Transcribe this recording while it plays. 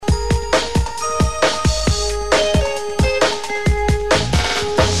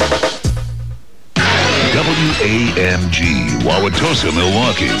WAMG, Wauwatosa,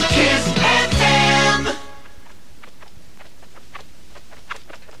 Milwaukee. Kiss FM.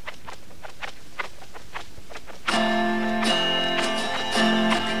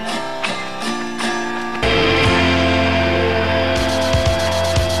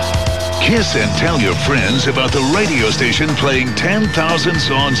 Kiss and tell your friends about the radio station playing 10,000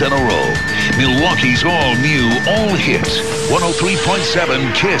 songs in a row. Milwaukee's all-new, all-hits,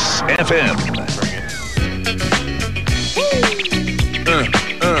 103.7 Kiss FM.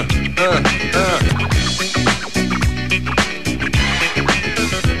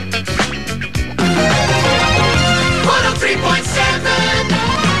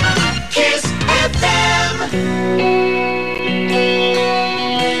 103.7 Kiss FM.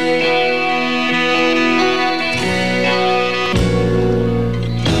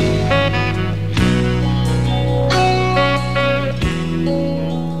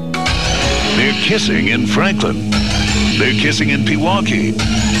 Kissing in Franklin. They're kissing in Milwaukee.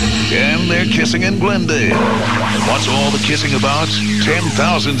 And they're kissing in Glendale. What's all the kissing about?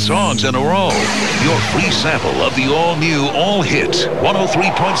 10,000 songs in a row. Your free sample of the all-new, all-hit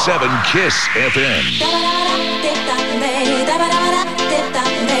 103.7 Kiss FM.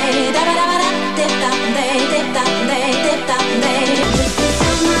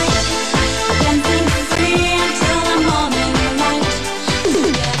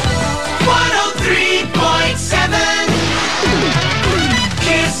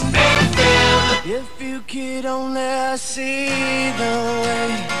 If you could only see the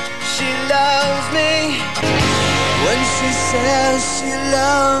way she loves me, when she says she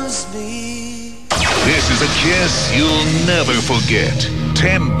loves me. This is a kiss you'll never forget.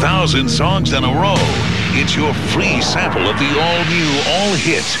 10,000 songs in a row. It's your free sample of the all-new,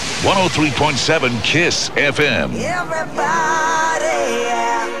 all-hit 103.7 Kiss FM. Everybody,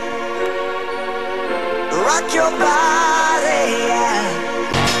 yeah. Rock your body, yeah.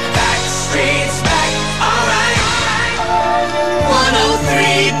 Streets back, alright.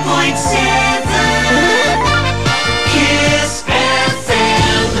 103.7 Kiss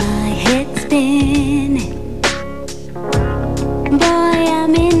FM. My head's spinning. Boy,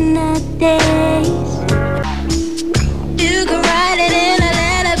 I'm in a daze. You can write it in a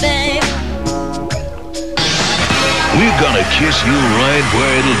letter, babe. We're gonna kiss you right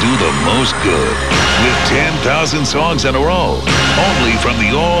where it'll do the most good. With 10,000 songs in a row. Only from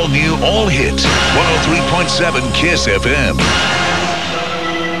the all-new, all-hit 103.7 Kiss FM.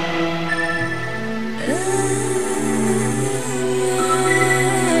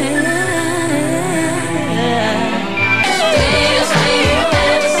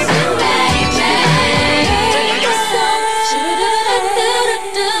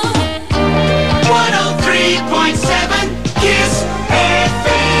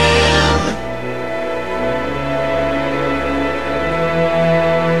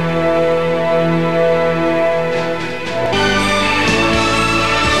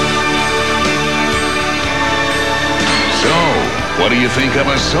 What do you think of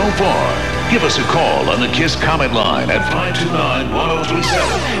us so far? Give us a call on the KISS comment line at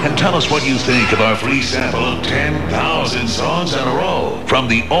 529-1037 and tell us what you think of our free sample of 10,000 songs in a row from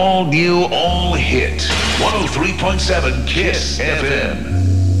the all-new, all-hit 103.7 KISS FM.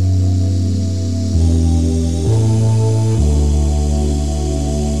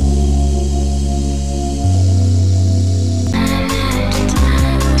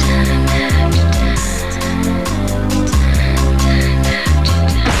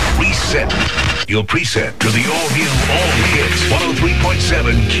 Your preset to the all-new, all-hits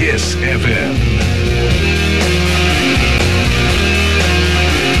 103.7 Kiss FM.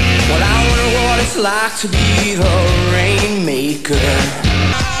 Well, I wonder what it's like to be the rainmaker.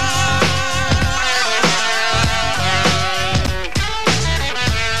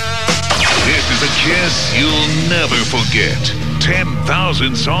 This is a kiss you'll never forget.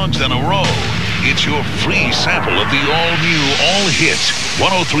 10,000 songs in a row. It's your free sample of the all-new, all-hit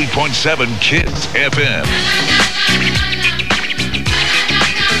 103.7 Kiss FM.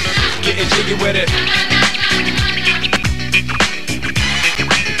 Getting jiggy with it.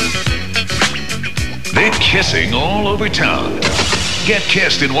 They're kissing all over town. Get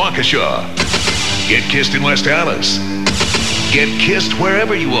kissed in Waukesha. Get kissed in West Allis. Get kissed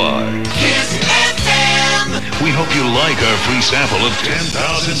wherever you are. Kiss FM. We hope you like our free sample of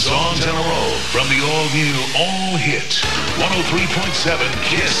 10,000 songs in a row from the all-new, all-hit 103.7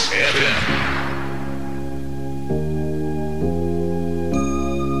 Kiss FM.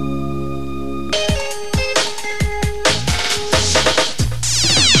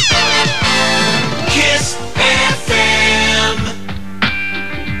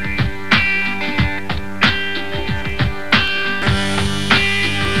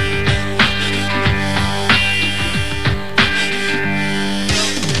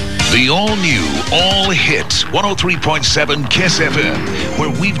 The all-new, all-hits 103.7 KISS FM,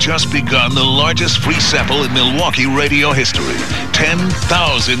 where we've just begun the largest free sample in Milwaukee radio history.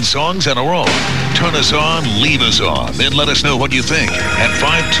 10,000 songs in a row. Turn us on, leave us on, then let us know what you think at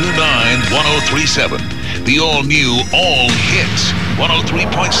 529-1037. The all-new, all-hits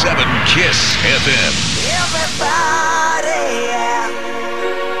 103.7 KISS FM. Everybody, yeah.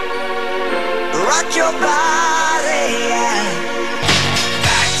 Rock your body, yeah.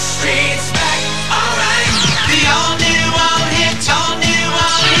 Backstreet's back, alright. The all new, all hits,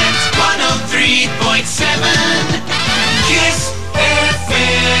 103.7 KISS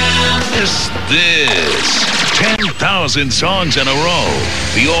FM. This 10,000 songs in a row.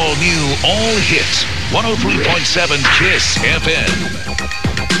 The all-new, all-hits 103.7 KISS FM.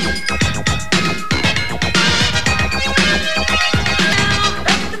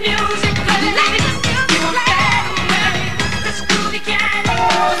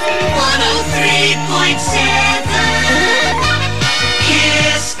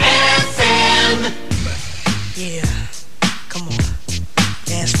 KISS FM. Yeah, come on.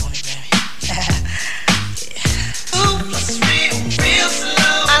 Dance for me, baby. Yeah. Ooh, it's real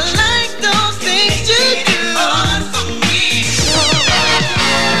slow. I like those things you do for me.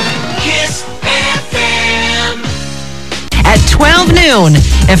 KISS FM. At 12 noon,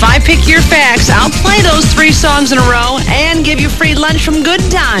 if I pick your facts, I'll play those 3 songs in a row and give you free lunch from Good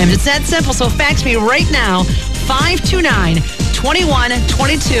Times. It's that simple, so fax me right now,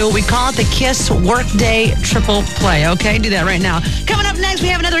 529-2122. We call it the KISS Workday Triple Play, okay? Do that right now. Coming up next, we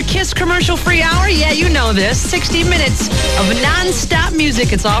have another KISS commercial-free hour. Yeah, you know this. 60 minutes of non-stop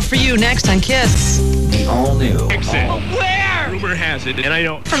music. It's all for you next on KISS. The all-new. Where? Rumor has it, and I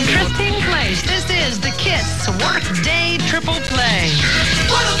don't... From Trysting Place, this is the KISS Workday Triple Play.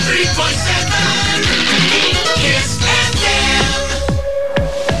 103.7 KISS FM.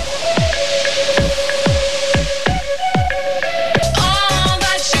 All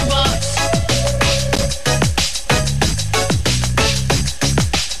that she wants.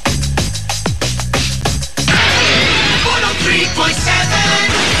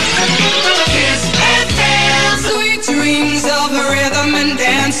 103.7 KISS FM. Sweet dreams of rhythm and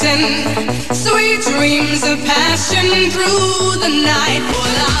dancing, sweet dreams of passion through the night.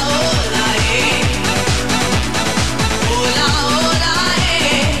 Hola, hola, hey. Hola, hola,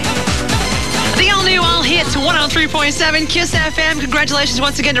 hey. The all-new, all-hits 103.7 KISS FM. Congratulations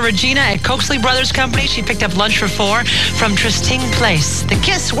once again to Regina at Coaxley Brothers Company. She picked up lunch for 4 from Trysting Place. The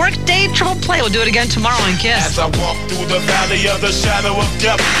KISS Workday Triple Play. We'll do it again tomorrow on KISS. As I walk through the valley of the shadow of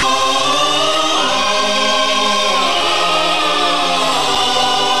death.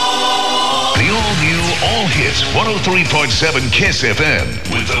 The all-new, all-hits 103.7 KISS FM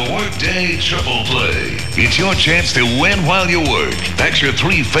with the Workday Triple Play. It's your chance to win while you work. Fax your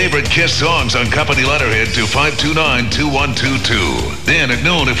 3 favorite KISS songs on company letterhead to 529-2122. Then at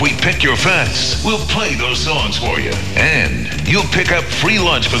noon, if we pick your facts, we'll play those songs for you. And you'll pick up free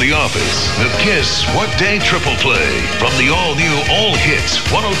lunch for the office. The KISS Workday Triple Play from the all-new, all-hits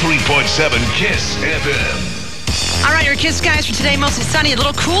 103.7 KISS FM. All right, your KISS guys for today, mostly sunny, a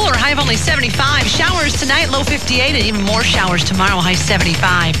little cooler, high of only 75. Showers tonight, low 58, and even more showers tomorrow, high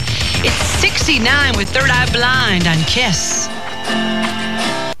 75. It's 69 with Third Eye Blind on KISS.